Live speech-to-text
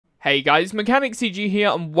Hey guys, Mechanic CG here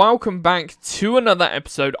and welcome back to another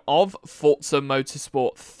episode of Forza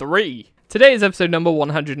Motorsport 3. Today is episode number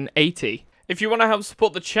 180. If you want to help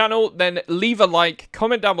support the channel, then leave a like,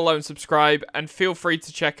 comment down below and subscribe, and feel free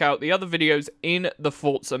to check out the other videos in the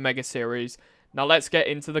Forza Mega Series. Now let's get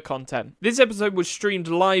into the content. This episode was streamed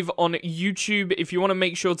live on YouTube. If you want to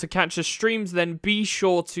make sure to catch the streams, then be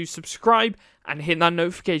sure to subscribe and hit that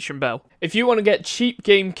notification bell. If you want to get cheap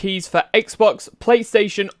game keys for Xbox,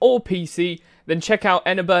 PlayStation or PC, then check out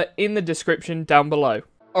Eneba in the description down below.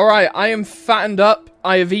 Alright, I am fattened up.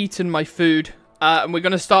 I have eaten my food. And we're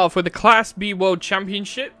going to start off with the Class B World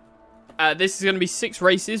Championship. This is going to be 6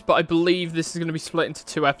 races, but I believe this is going to be split into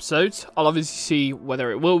 2 episodes. I'll obviously see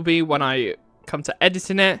whether it will be when I come to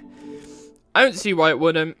editing it. I don't see why it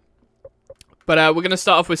wouldn't. But we're going to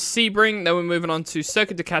start off with Sebring, then we're moving on to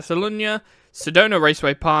Circuit de Catalunya, Sedona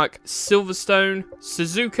Raceway Park, Silverstone,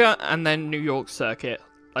 Suzuka, and then New York Circuit.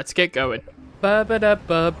 Let's get going. No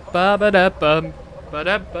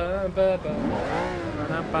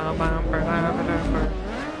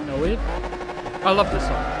weird? I love this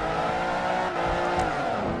song.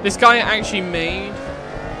 This guy actually made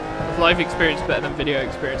live experience better than video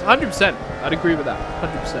experience. 100%. I'd agree with that.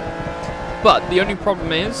 100%. But the only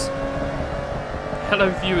problem is,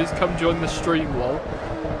 hello viewers, come join the stream, lol.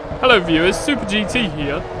 Hello viewers, Super GT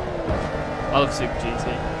here. I love Super GT.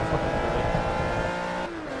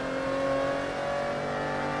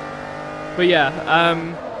 But yeah,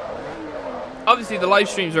 obviously the live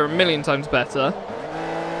streams are a million times better.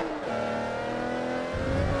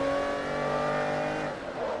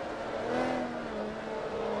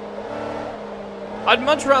 I'd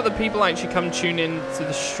much rather people actually come tune in to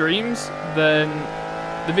the streams than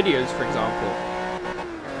the videos, for example.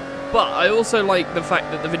 But I also like the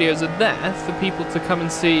fact that the videos are there for people to come and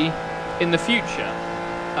see in the future.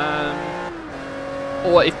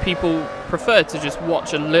 Or if people prefer to just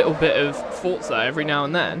watch a little bit of Forza every now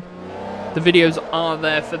and then, the videos are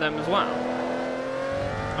there for them as well.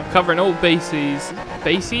 I'm covering all bases.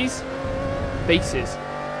 Bases? Bases.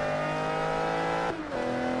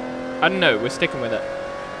 I don't know, we're sticking with it.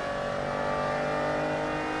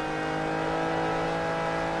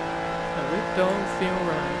 No, it don't feel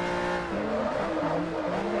right.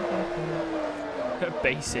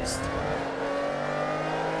 Bassist.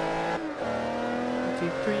 1, 2,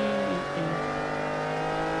 3.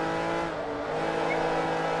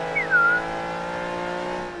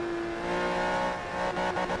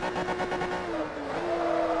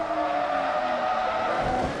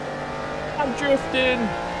 I'm drifting.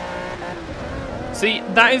 See,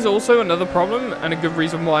 that is also another problem and a good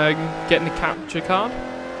reason why I'm getting the capture card.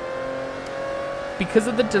 Because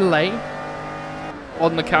of the delay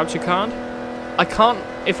on the capture card, I can't,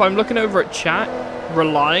 if I'm looking over at chat,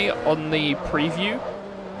 rely on the preview.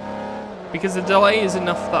 Because the delay is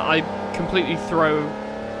enough that I completely throw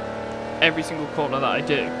every single corner that I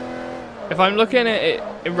do. If I'm looking at it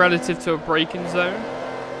in relative to a braking zone,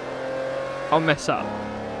 I'll mess up.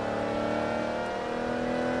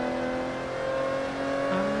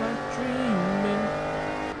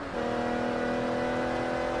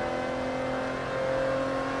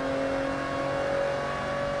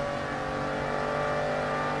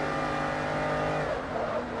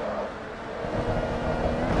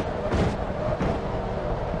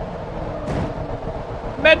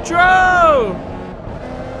 Metro!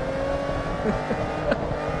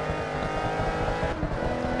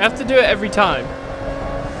 I have to do it every time.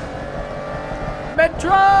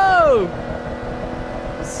 Metro!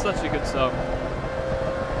 It's such a good song.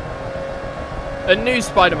 A new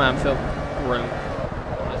Spider-Man film. Brilliant,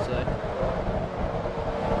 honestly.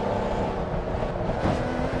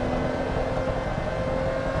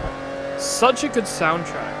 Such a good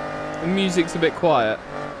soundtrack. The music's a bit quiet.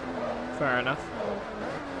 Fair enough.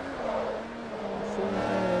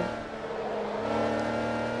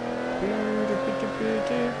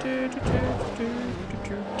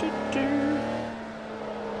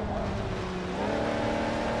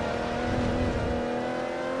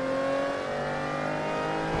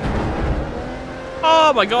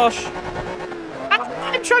 Oh my gosh!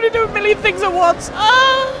 I'm trying to do a million things at once!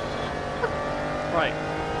 Ah! Right,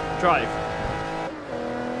 drive.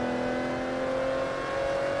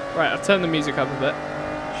 Right, I've turned the music up a bit.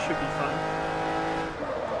 Should be fun.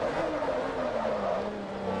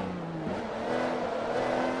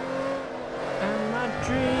 Am I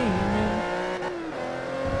dreaming?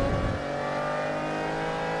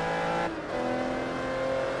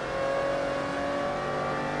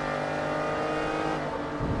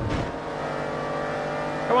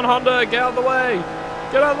 Come on, Honda, get out of the way!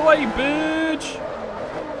 Get out of the way, you bitch!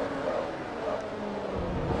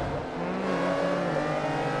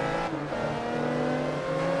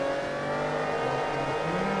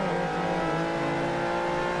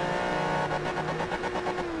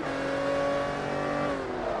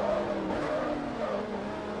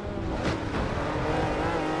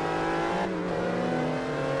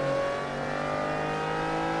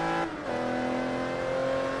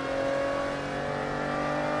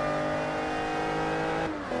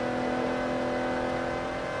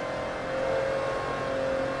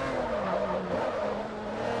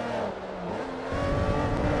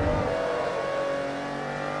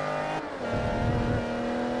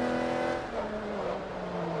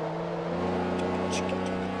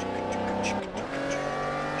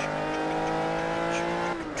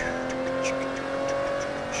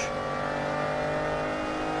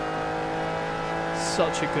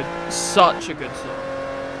 such a good song.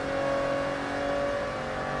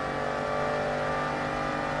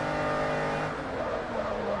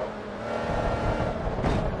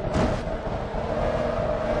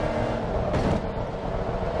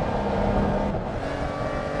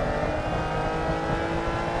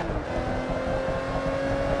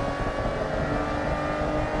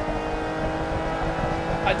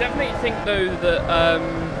 I definitely think though that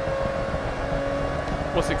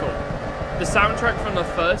what's it called? The soundtrack from the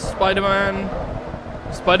first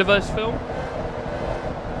Spider-Verse film,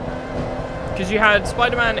 because you had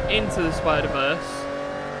Spider-Man Into the Spider-Verse,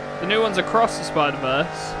 the new one's Across the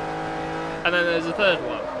Spider-Verse, and then there's a third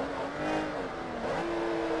one.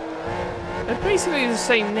 They're basically the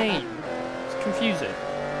same name. It's confusing.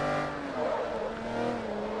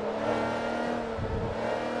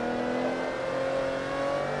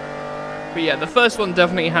 But yeah, the first one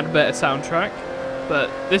definitely had a better soundtrack, but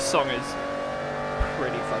this song is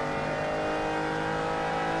pretty fucking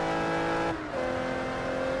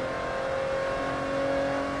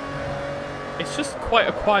good. It's just quite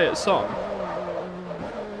a quiet song.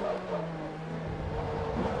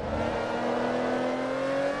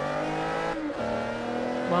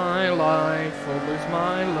 My life will lose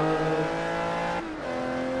my love.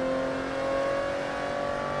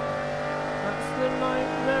 That's the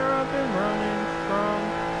nightmare I've been running from.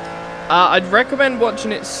 I'd recommend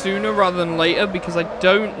watching it sooner rather than later, because I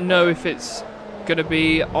don't know if it's gonna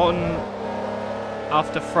be on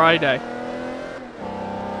after Friday.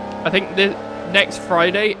 I think the next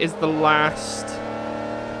Friday is the last.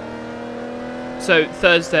 So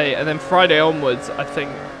Thursday, and then Friday onwards, I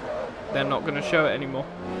think they're not gonna show it anymore.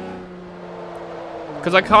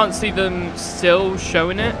 Because I can't see them still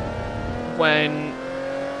showing it when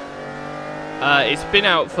it's been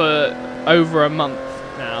out for over a month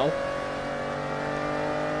now.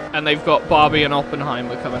 And they've got Barbie and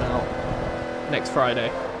Oppenheimer coming out next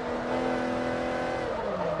Friday.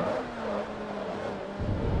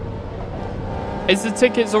 Is the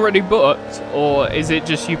tickets already booked, or is it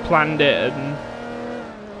just you planned it and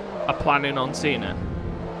are planning on seeing it?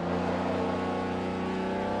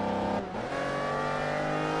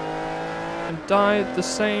 And die at the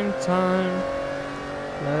same time.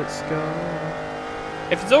 Let's go.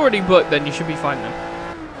 If it's already booked, then you should be fine then.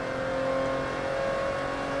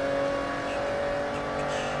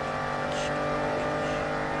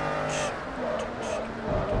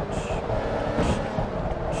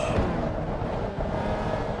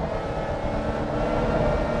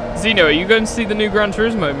 Zeno, are you going to see the new Gran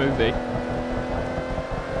Turismo movie?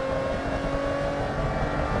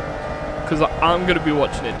 Because I'm going to be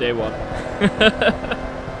watching it day one.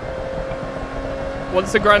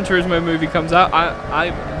 Once the Gran Turismo movie comes out,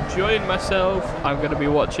 I'm enjoying myself. I'm going to be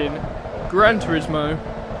watching Gran Turismo.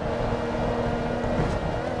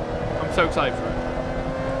 I'm so excited for it.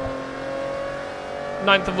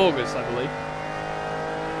 9th of August, I believe.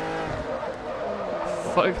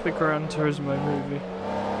 Fuck the Gran Turismo movie.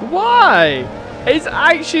 Why? It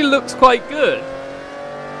actually looks quite good.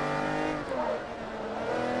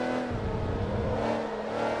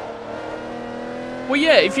 Well,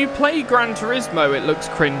 yeah, if you play Gran Turismo, it looks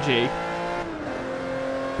cringy.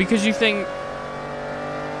 Because you think...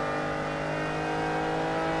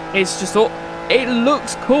 It's just all... It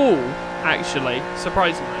looks cool, actually,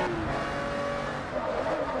 surprisingly.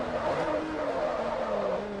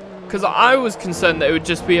 Because I was concerned that it would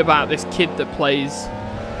just be about this kid that plays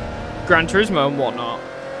Gran Turismo and whatnot,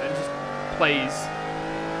 and just plays.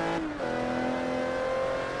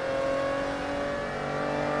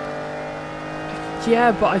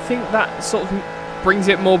 Yeah, but I think that sort of brings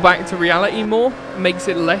it more back to reality more, makes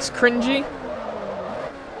it less cringy.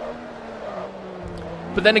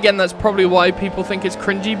 But then again, that's probably why people think it's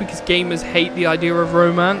cringy, because gamers hate the idea of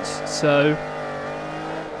romance, so...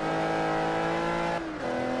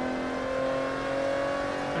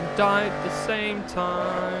 And die at the same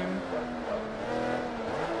time.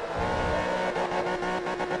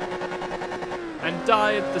 And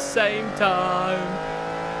die at the same time.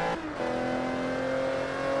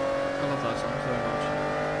 I love that song so much.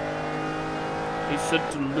 He said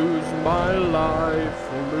to lose my life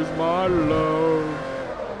or lose my love.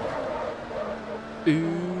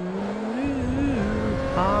 Ooh,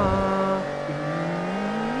 ah,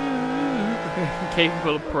 ooh.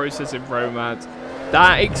 Capable of processing romance.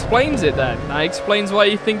 That explains it then. That explains why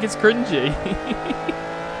you think it's cringy.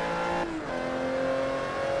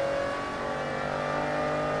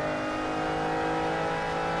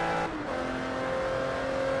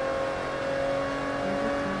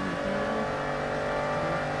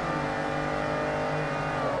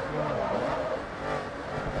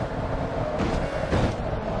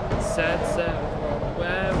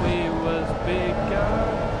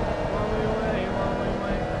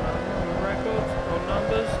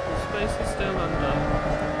 still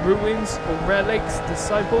under ruins or relics,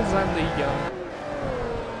 disciples and the young.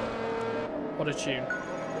 What a tune.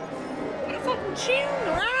 What a fucking tune,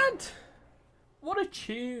 lad! What a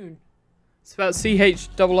tune. It's about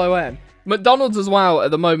CHOON. McDonald's as well at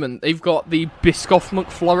the moment, they've got the Biscoff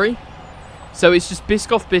McFlurry. So it's just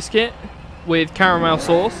Biscoff biscuit with caramel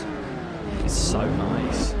sauce. It's so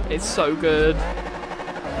nice. It's so good.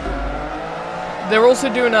 They're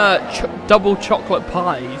also doing double chocolate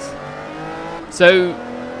pies. So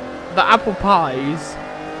the apple pies,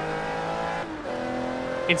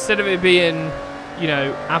 instead of it being, you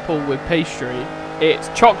know, apple with pastry, it's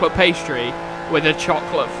chocolate pastry with a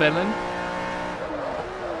chocolate filling.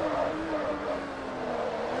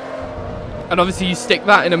 And obviously you stick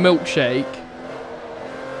that in a milkshake.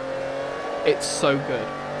 It's so good.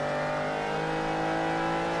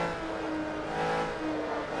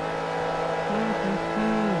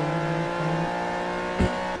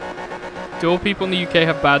 Do all people in the UK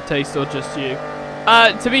have bad taste or just you?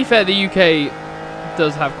 To be fair, the UK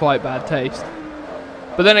does have quite bad taste.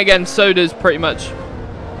 But then again, so does pretty much...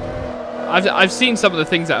 I've seen some of the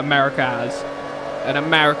things that America has. And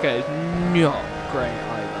America is not great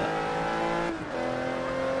either.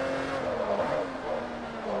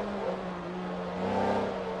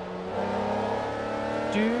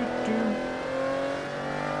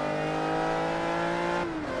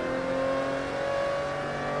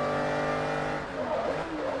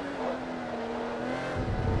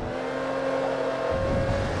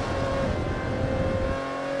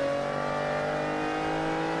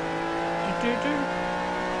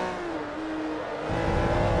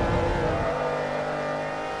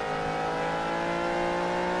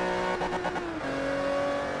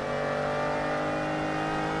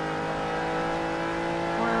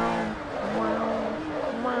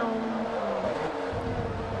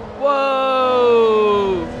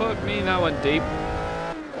 Whoa! Fuck me, that went deep.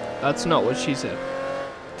 That's not what she said.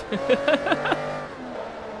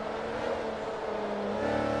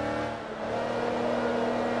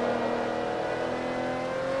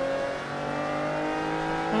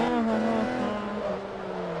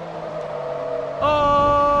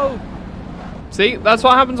 Oh! See, that's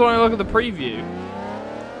what happens when I look at the preview.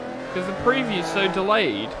 Because the preview's so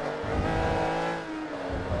delayed.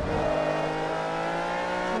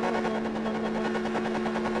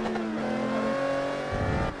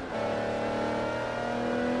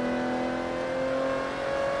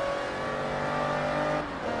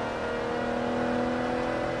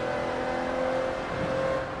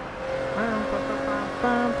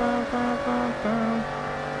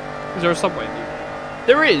 Is there a subway in the UK?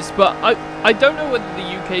 There is, but I don't know whether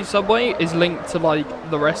the UK subway is linked to like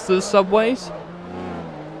the rest of the subways.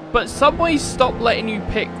 But subways stop letting you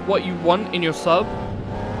pick what you want in your sub.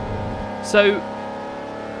 So,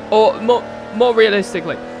 or more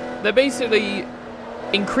realistically, they basically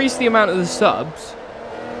increased the amount of the subs,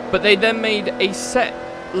 but they then made a set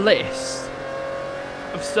list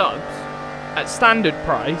of subs at standard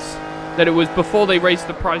price that it was before they raised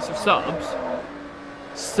the price of subs,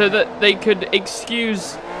 so that they could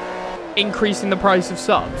excuse increasing the price of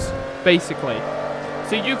subs, basically.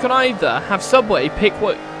 So you can either have Subway pick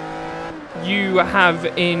what you have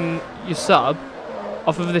in your sub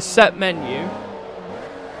off of this set menu,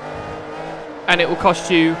 and it will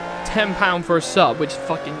cost you £10 for a sub, which is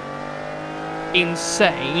fucking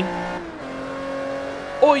insane.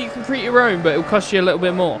 Or you can create your own, but it will cost you a little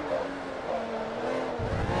bit more.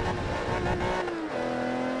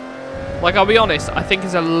 Like, I'll be honest, I think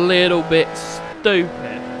it's a little bit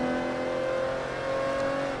stupid.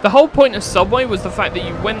 The whole point of Subway was the fact that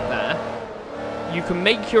you went there, you can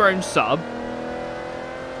make your own sub,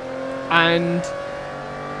 and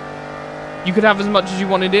you could have as much as you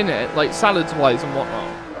wanted in it, like salads-wise and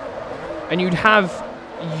whatnot. And you'd have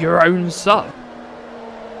your own sub.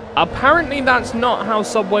 Apparently that's not how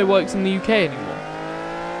Subway works in the UK anymore.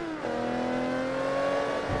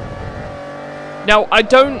 Now, I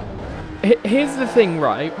don't... Here's the thing,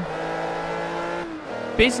 right?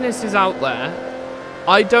 Businesses out there,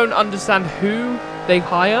 I don't understand who they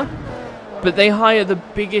hire, but they hire the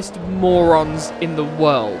biggest morons in the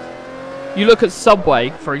world. You look at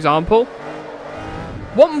Subway, for example.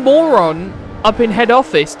 What moron up in head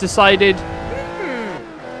office decided,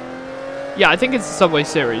 yeah, I think it's the Subway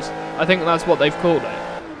series. I think that's what they've called it.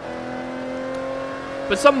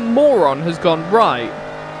 But some moron has gone, right,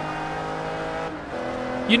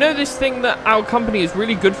 you know this thing that our company is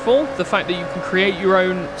really good for? The fact that you can create your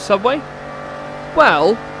own Subway?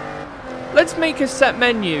 Well, let's make a set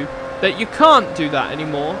menu that you can't do that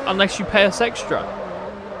anymore unless you pay us extra.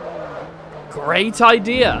 Great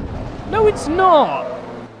idea. No, it's not.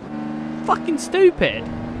 fucking stupid.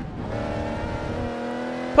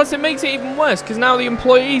 Plus, it makes it even worse because now the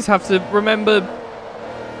employees have to remember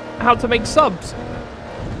how to make subs.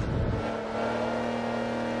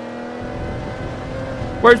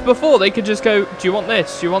 Whereas before, they could just go, do you want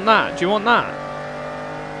this? Do you want that? Do you want that?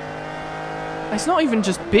 It's not even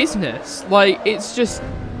just business. Like, it's just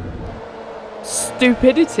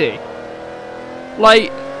stupidity. Like,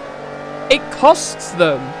 it costs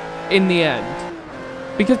them in the end.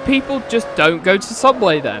 Because people just don't go to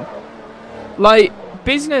Subway then. Like,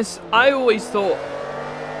 business, I always thought,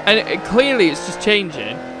 and clearly it's just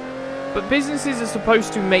changing, but businesses are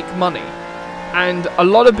supposed to make money. And a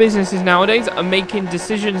lot of businesses nowadays are making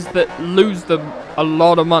decisions that lose them a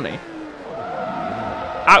lot of money.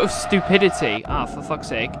 Out of stupidity. Ah, for fuck's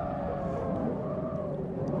sake.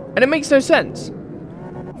 And it makes no sense.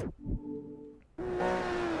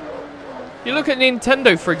 You look at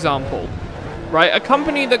Nintendo, for example. Right? A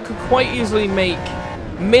company that could quite easily make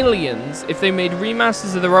millions if they made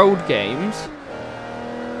remasters of their old games.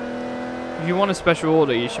 If you want a special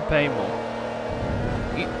order, you should pay more.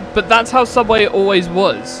 But that's how Subway always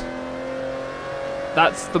was.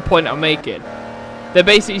 That's the point I'm making. They're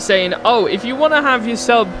basically saying, oh, if you want to have your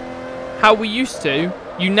sub how we used to,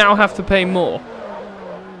 you now have to pay more.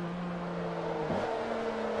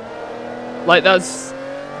 Like,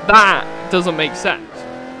 that doesn't make sense.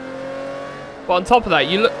 But on top of that,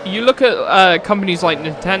 you look at companies like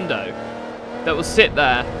Nintendo that will sit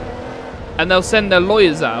there and they'll send their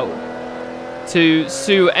lawyers out to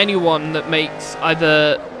sue anyone that makes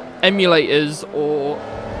either emulators or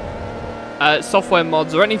software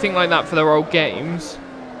mods or anything like that for their old games.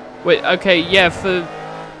 Wait, okay, yeah, for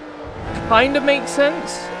kind of makes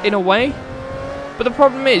sense in a way, but the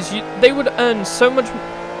problem is they would earn so much.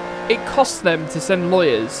 It costs them to send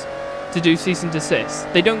lawyers to do cease and desist.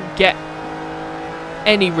 They don't get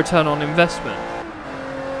any return on investment.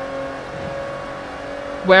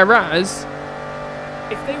 Whereas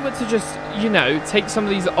if they were to just, you know, take some of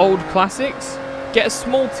these old classics, get a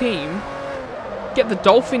small team, get the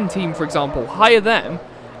Dolphin team, for example, hire them,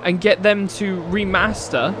 and get them to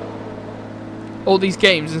remaster all these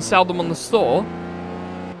games and sell them on the store,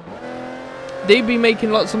 they'd be making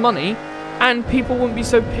lots of money, and people wouldn't be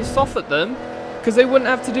so pissed off at them, because they wouldn't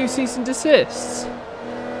have to do cease and desists.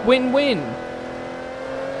 Win-win.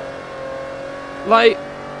 Like,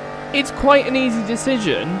 it's quite an easy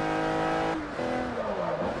decision.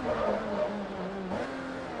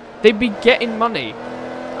 They'd be getting money,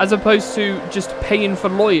 as opposed to just paying for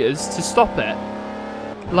lawyers to stop it.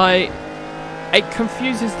 Like, it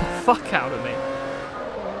confuses the fuck out of me.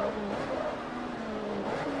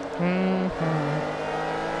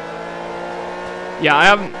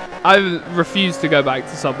 Yeah, I refuse to go back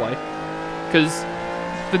to Subway. Because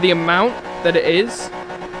for the amount that it is,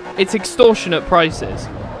 it's extortionate prices.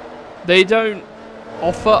 They don't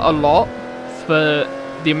offer a lot for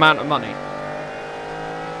the amount of money.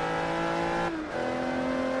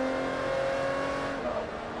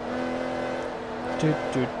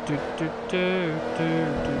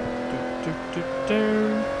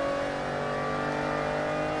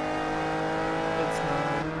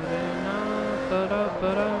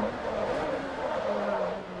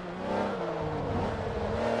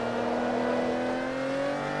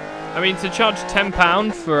 I mean, to charge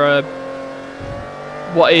 £10 for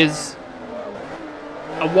what is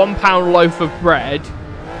a £1 loaf of bread.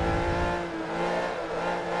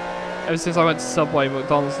 Ever since I went to Subway,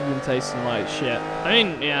 McDonald's has been tasting like shit. I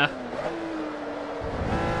mean, yeah.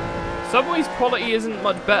 Subway's quality isn't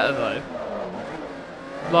much better though.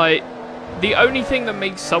 Like, the only thing that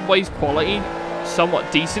makes Subway's quality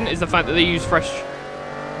somewhat decent is the fact that they use fresh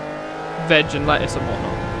veg and lettuce and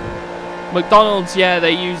whatnot. McDonald's, yeah,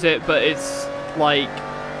 they use it, but it's like,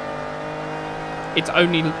 it's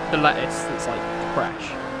only the lettuce that's like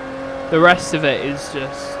fresh. The rest of it is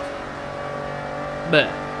just bleh.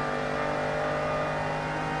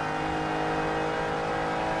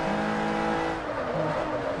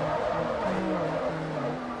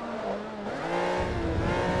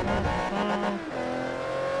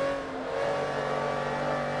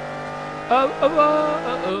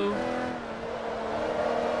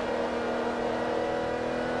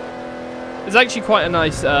 There's actually quite a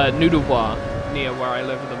nice noodle bar near where I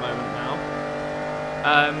live at the moment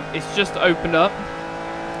now. It's just opened up,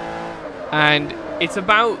 and it's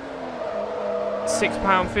about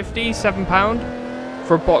 £6.50, £7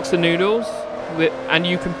 for a box of noodles, and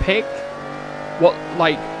you can pick what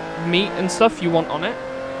like meat and stuff you want on it.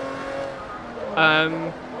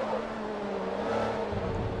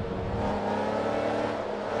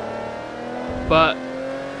 But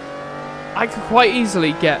I could quite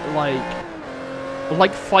easily get like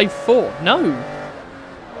Like 5'4"? No.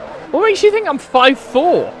 What makes you think I'm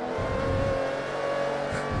 5'4"?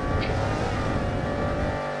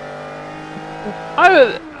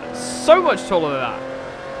 I'm so much taller than that.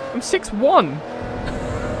 I'm 6'1".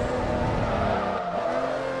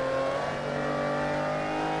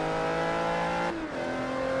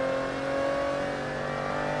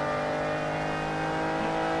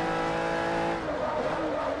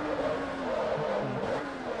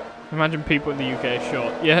 Imagine people in the UK are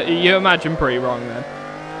short. Yeah, you imagine pretty wrong then.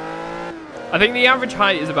 I think the average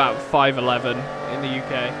height is about 5'11" in the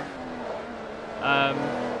UK.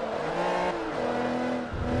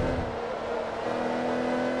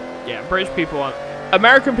 Yeah, British people aren't...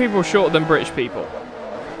 American people are shorter than British people.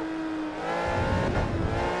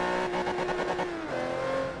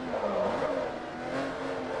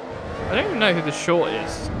 I don't even know who the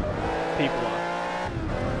shortest people are.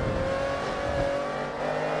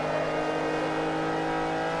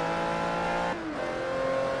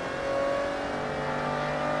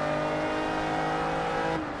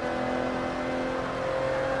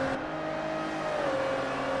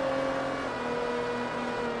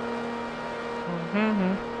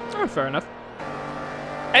 Oh, fair enough.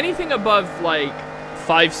 Anything above like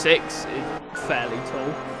 5'6" is fairly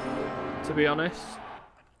tall, to be honest.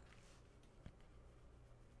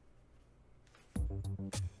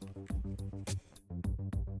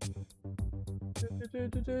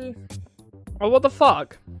 Oh, what the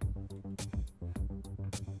fuck?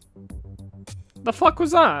 The fuck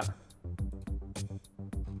was that?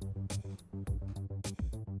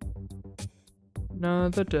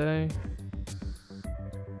 Another day.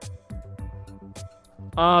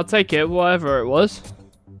 I'll take it, whatever it was.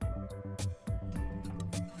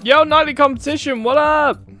 Yo, nightly competition, what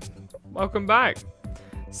up? Welcome back.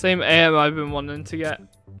 Same AM I've been wanting to get.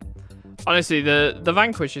 Honestly, the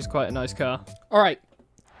Vanquish is quite a nice car. Alright.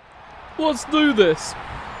 Let's do this.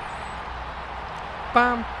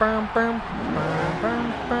 Bam, bam, bam,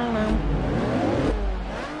 bam, bam, bam.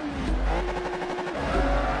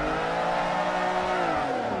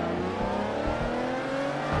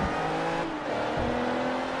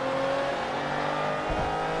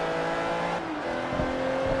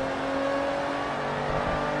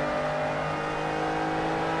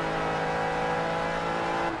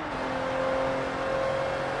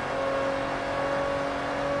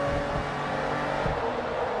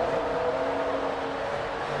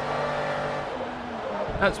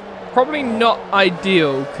 That's probably not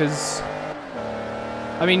ideal, because,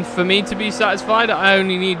 I mean, for me to be satisfied, I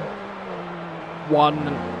only need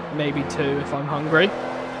 1, maybe 2 if I'm hungry.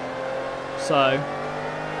 So...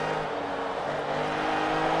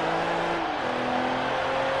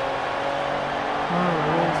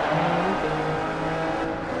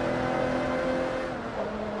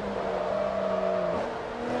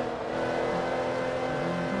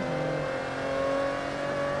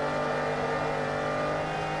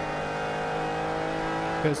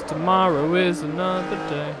 because tomorrow is another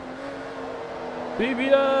day.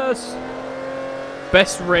 BBS!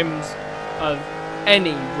 Best rims of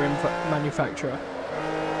any rim manufacturer.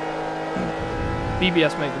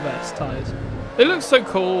 BBS make the best tyres. They look so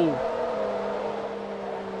cool.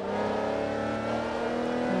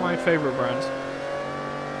 My favourite brands.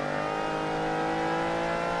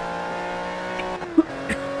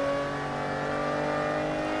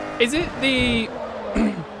 Is it the...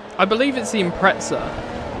 I believe it's the Impreza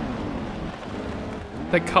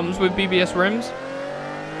that comes with BBS rims.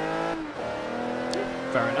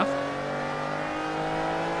 Fair enough.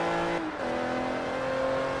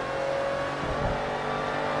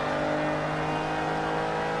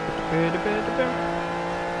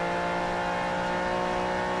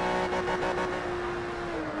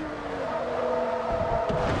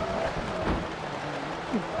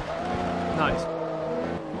 Nice.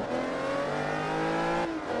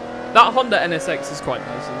 That Honda NSX is quite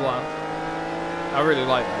nice as well. I really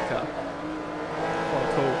like that car. Quite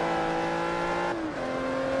cool.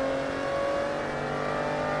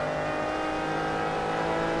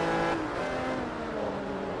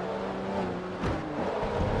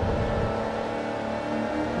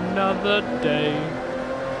 Another day.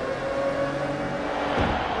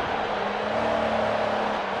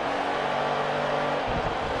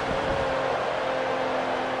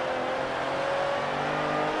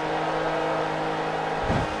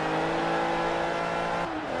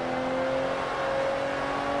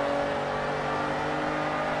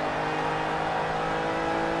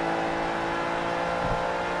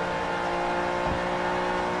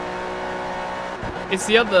 It's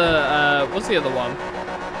the other, what's the other one?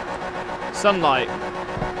 Sunlight.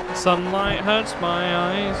 Sunlight hurts my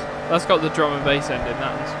eyes. That's got the drum and bass ending.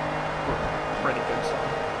 That's pretty good song.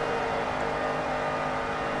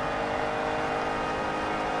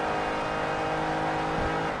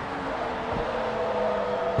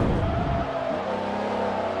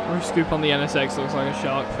 Roof scoop on the NSX looks like a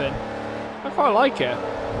shark fin. I quite like it.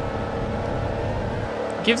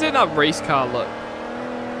 Gives it that race car look.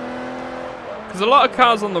 Because a lot of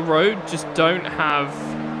cars on the road just don't have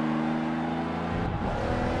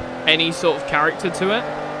any sort of character to it.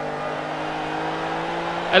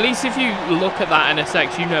 At least if you look at that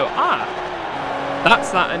NSX, you know, ah,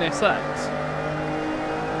 that's that NSX.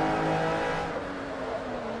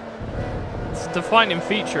 It's a defining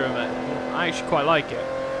feature of it. I actually quite like it.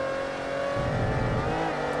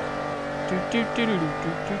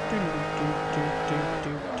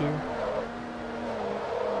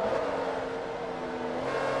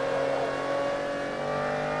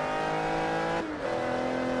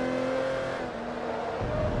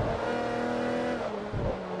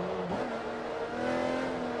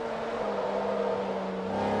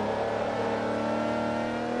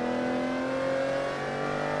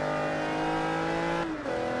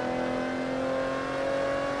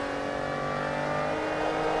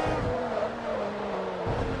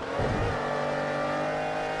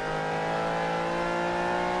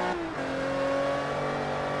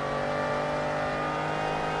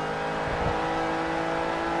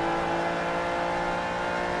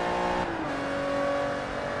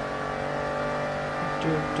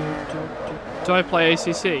 Do I play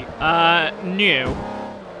ACC? No.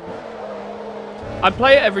 I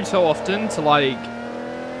play it every so often to like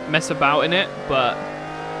mess about in it, but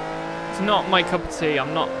it's not my cup of tea.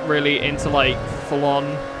 I'm not really into like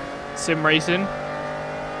full-on sim racing.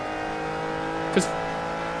 Because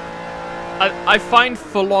I find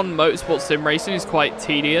full-on motorsport sim racing is quite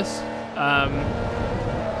tedious.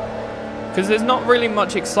 Because there's not really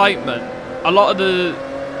much excitement. A lot of the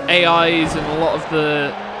AIs and a lot of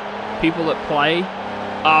the people that play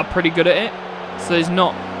are pretty good at it, so there's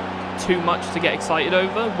not too much to get excited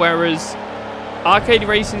over, whereas arcade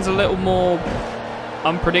racing's a little more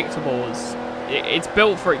unpredictable. It's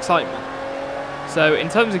built for excitement. So in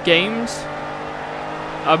terms of games,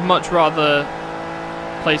 I'd much rather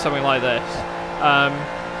play something like this. I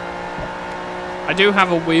do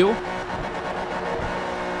have a wheel,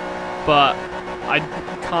 but I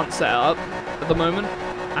can't set it up at the moment.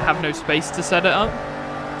 I have no space to set it up,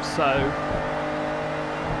 so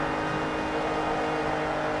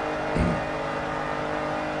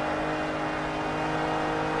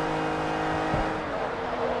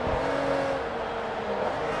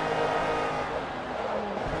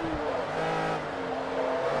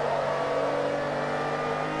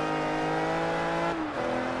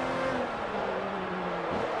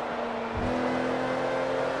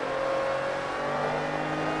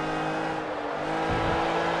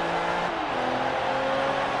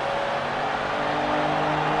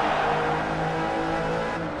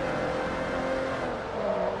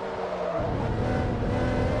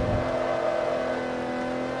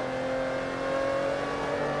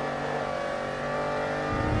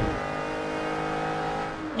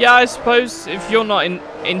yeah, I suppose if you're not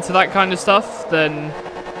into that kind of stuff, then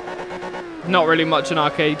not really much an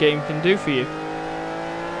arcade game can do for you.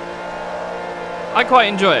 I quite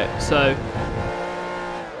enjoy it, so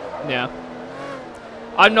yeah.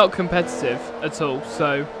 I'm not competitive at all,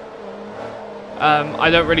 so I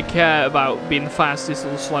don't really care about being the fastest or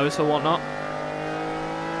the slowest or whatnot.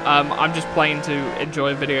 I'm just playing to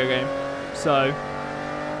enjoy a video game, so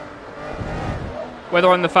whether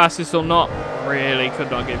I'm the fastest or not, really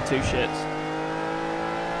could not give two shits.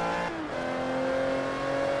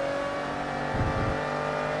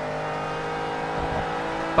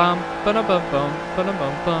 Bum ba bum bum ba bum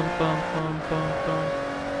bum bum bum bum bum.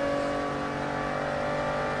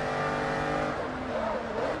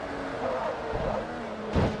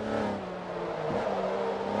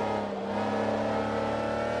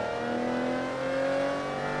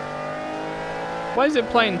 Why is it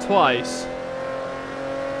playing twice?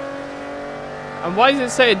 And why does it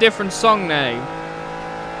say a different song name?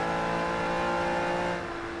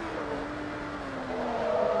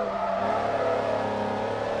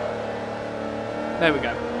 There we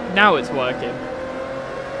go. Now it's working.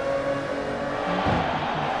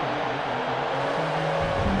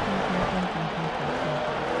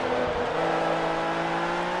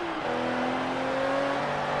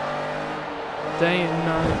 Day and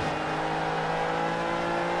night.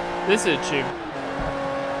 This is a tune.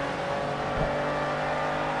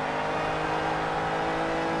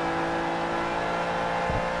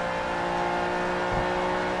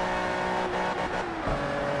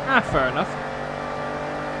 fair enough.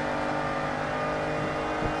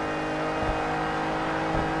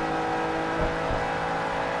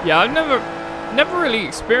 Yeah, I've never really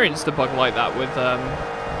experienced a bug like that with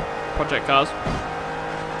project cars.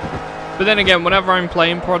 But then again, whenever I'm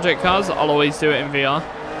playing project cars, I'll always do it in VR.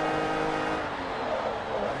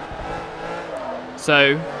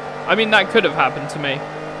 So, I mean, that could have happened to me.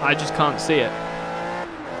 I just can't see it.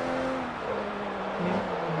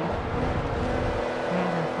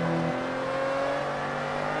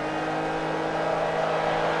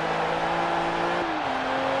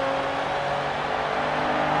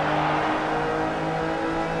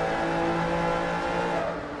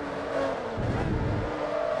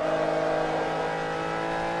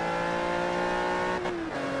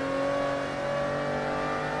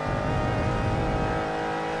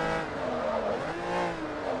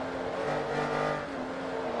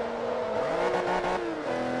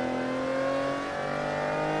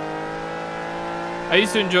 I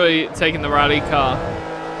used to enjoy taking the rallycross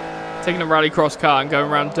car and going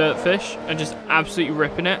around Dirtfish and just absolutely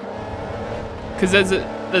ripping it. Because there's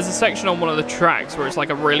a section on one of the tracks where it's like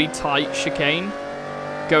a really tight chicane,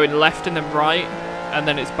 going left and then right, and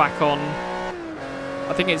then it's back on.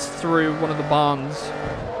 I think it's through one of the barns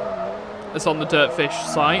that's on the Dirtfish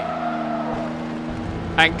site,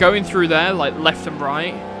 and going through there like left and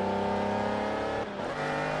right,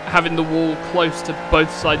 having the wall close to both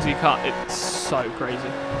sides of your car, it's so crazy.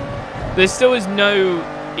 There still is no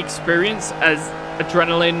experience as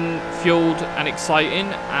adrenaline fueled and exciting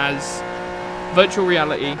as virtual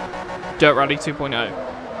reality Dirt Rally 2.0.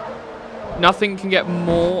 Nothing can get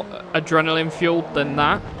more adrenaline fueled than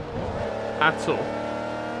that at all,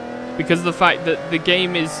 because of the fact that the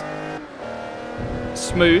game is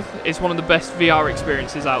smooth. It's one of the best VR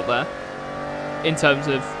experiences out there in terms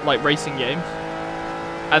of like racing games.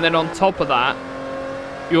 And then on top of that,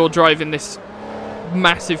 you're driving this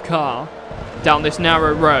massive car down this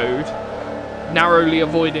narrow road, narrowly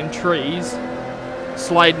avoiding trees,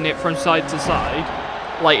 sliding it from side to side.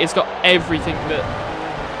 Like, it's got everything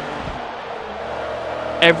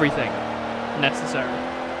necessary.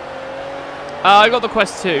 I got the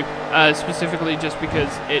Quest 2, specifically just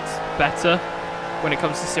because it's better when it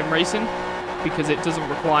comes to sim racing, because it doesn't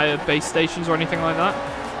require base stations or anything like that.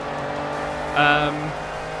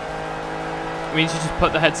 It means you just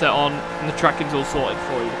put the headset on and the tracking's all sorted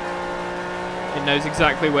for you. It knows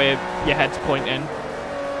exactly where your head's pointing.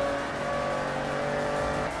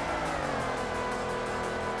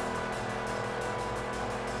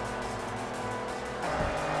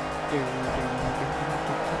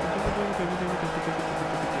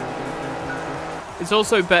 It's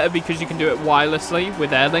also better because you can do it wirelessly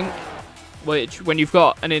with Airlink, which when you've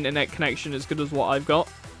got an internet connection as good as what I've got,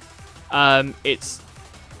 it's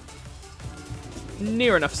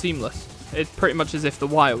near enough seamless. It's pretty much as if the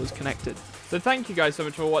wire was connected. So thank you guys so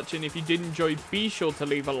much for watching. If you did enjoy, be sure to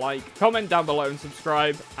leave a like, comment down below and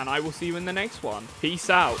subscribe, and I will see you in the next one.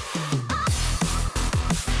 Peace out.